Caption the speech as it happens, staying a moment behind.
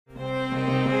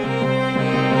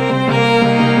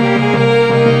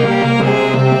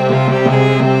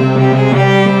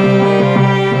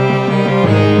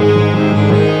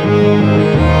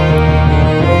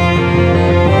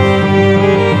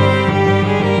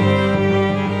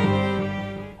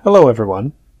Hello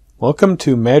everyone, welcome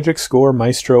to MagicScore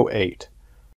Maestro 8.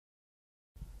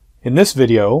 In this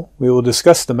video we will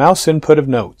discuss the mouse input of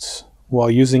notes,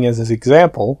 while using as an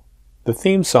example the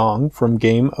theme song from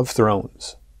Game of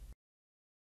Thrones.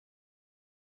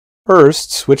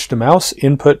 First, switch to mouse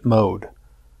input mode.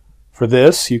 For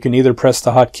this, you can either press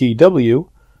the hotkey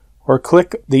W or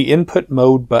click the input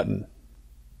mode button.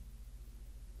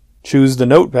 Choose the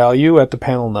note value at the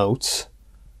panel notes.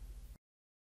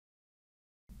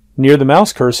 Near the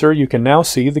mouse cursor, you can now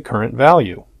see the current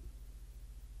value.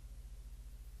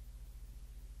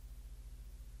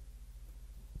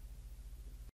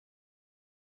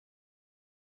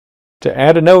 To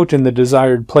add a note in the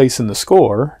desired place in the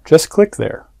score, just click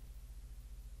there.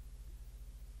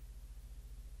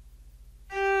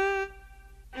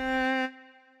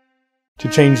 To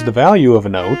change the value of a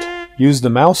note, use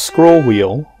the mouse scroll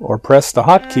wheel or press the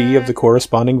hotkey of the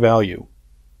corresponding value.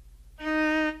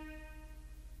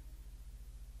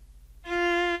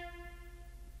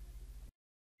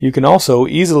 You can also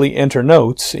easily enter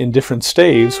notes in different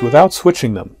staves without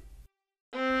switching them.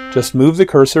 Just move the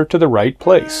cursor to the right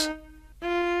place.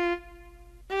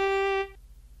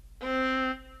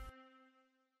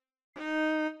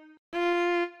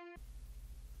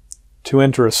 To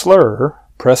enter a slur,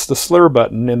 press the slur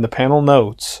button in the panel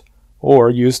notes or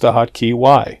use the hotkey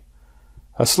Y.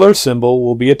 A slur symbol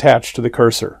will be attached to the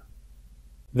cursor.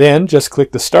 Then just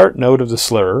click the start note of the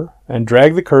slur and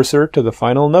drag the cursor to the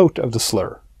final note of the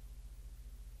slur.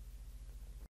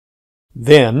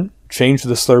 Then, change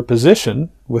the slur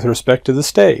position with respect to the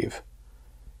stave.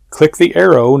 Click the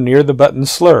arrow near the button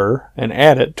slur and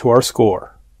add it to our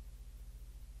score.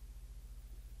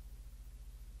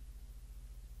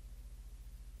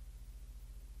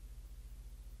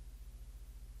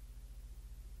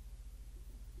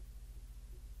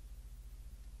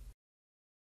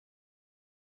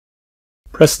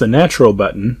 Press the natural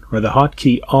button or the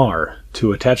hotkey R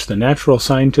to attach the natural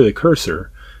sign to the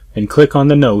cursor and click on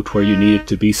the note where you need it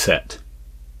to be set.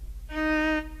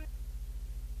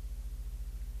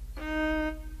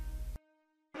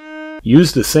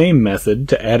 Use the same method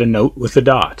to add a note with a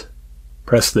dot.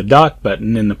 Press the dot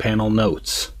button in the panel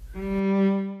notes.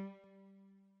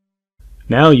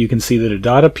 Now you can see that a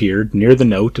dot appeared near the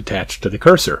note attached to the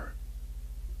cursor.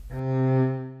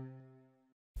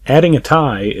 Adding a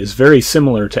tie is very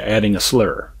similar to adding a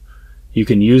slur. You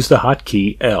can use the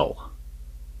hotkey L.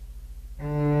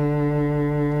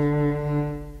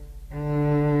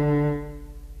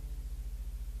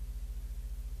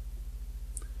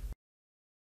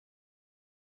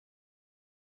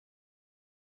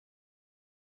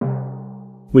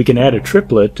 We can add a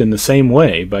triplet in the same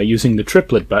way by using the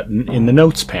triplet button in the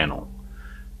Notes panel.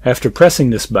 After pressing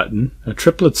this button, a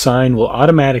triplet sign will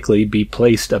automatically be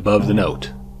placed above the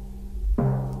note.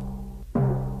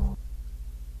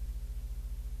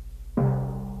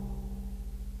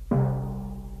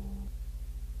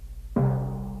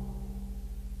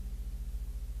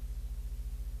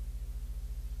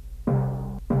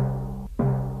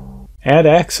 Add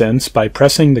accents by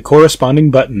pressing the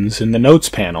corresponding buttons in the Notes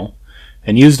panel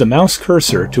and use the mouse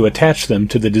cursor to attach them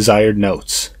to the desired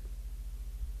notes.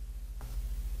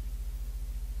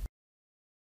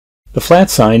 The flat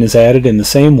sign is added in the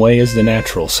same way as the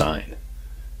natural sign.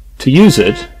 To use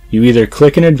it, you either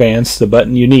click in advance the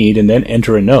button you need and then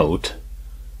enter a note,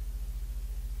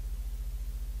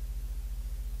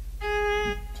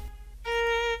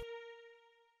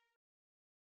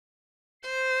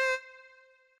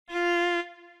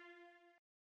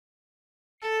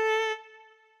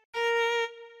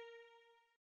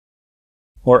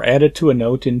 or add it to a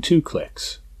note in 2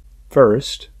 clicks.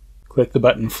 First, click the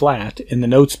button Flat in the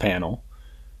Notes panel.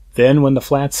 Then, when the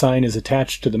flat sign is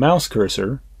attached to the mouse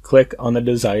cursor, click on the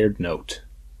desired note.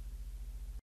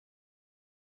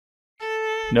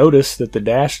 Notice that the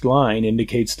dashed line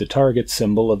indicates the target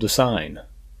symbol of the sign.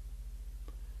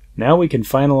 Now we can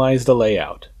finalize the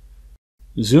layout.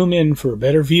 Zoom in for a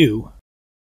better view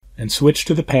and switch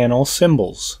to the panel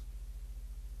Symbols.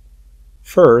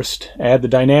 First, add the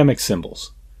dynamic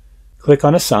symbols. Click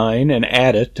on a sign and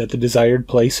add it at the desired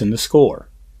place in the score.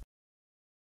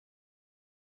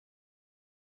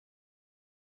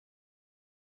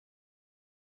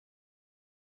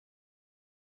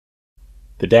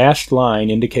 The dashed line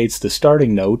indicates the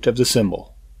starting note of the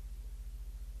symbol.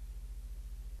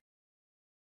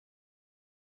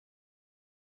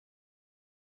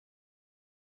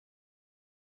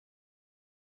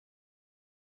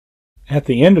 At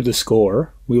the end of the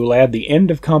score, we will add the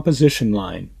End of Composition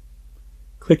line.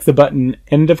 Click the button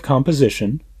End of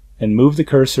Composition and move the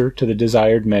cursor to the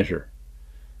desired measure.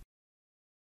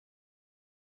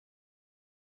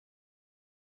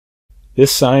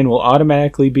 This sign will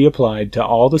automatically be applied to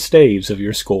all the staves of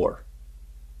your score.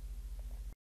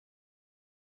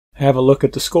 Have a look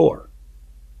at the score.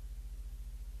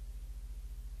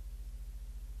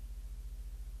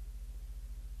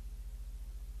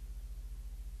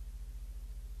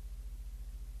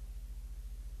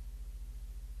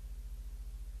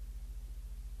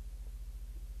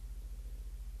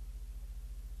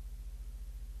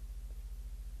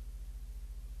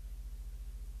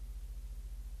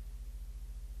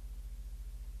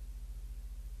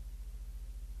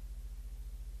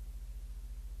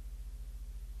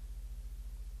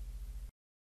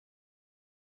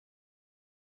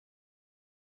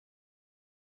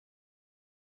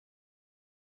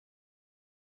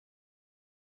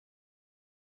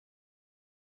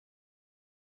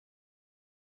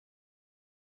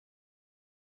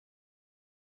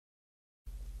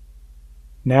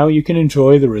 Now you can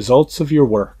enjoy the results of your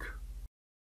work.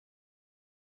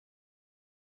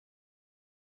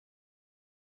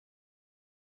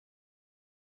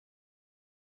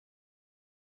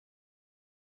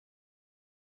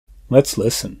 Let's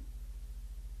listen.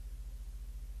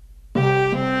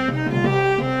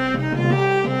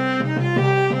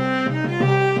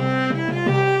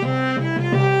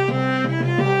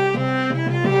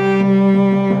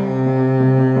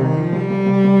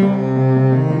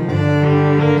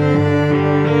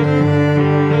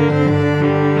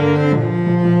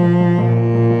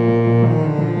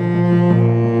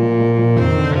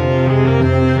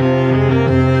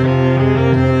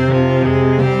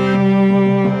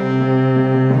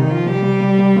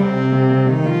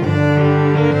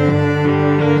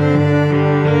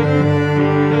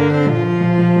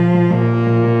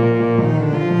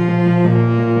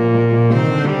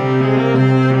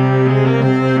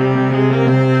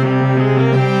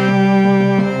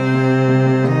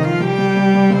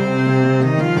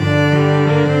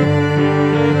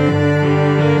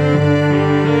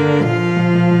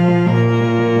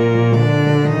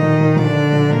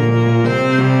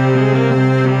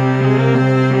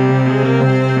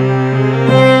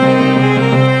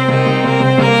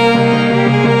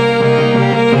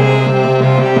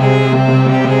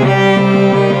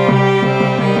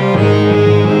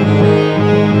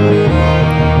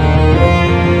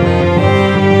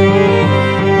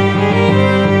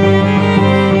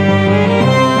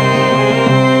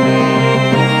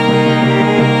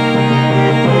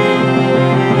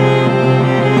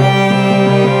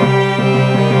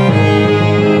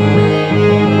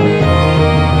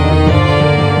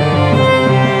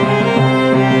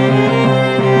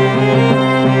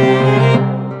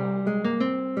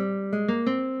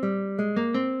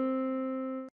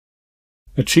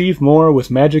 Achieve more with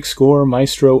MagicScore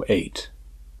Maestro 8.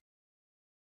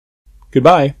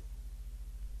 Goodbye.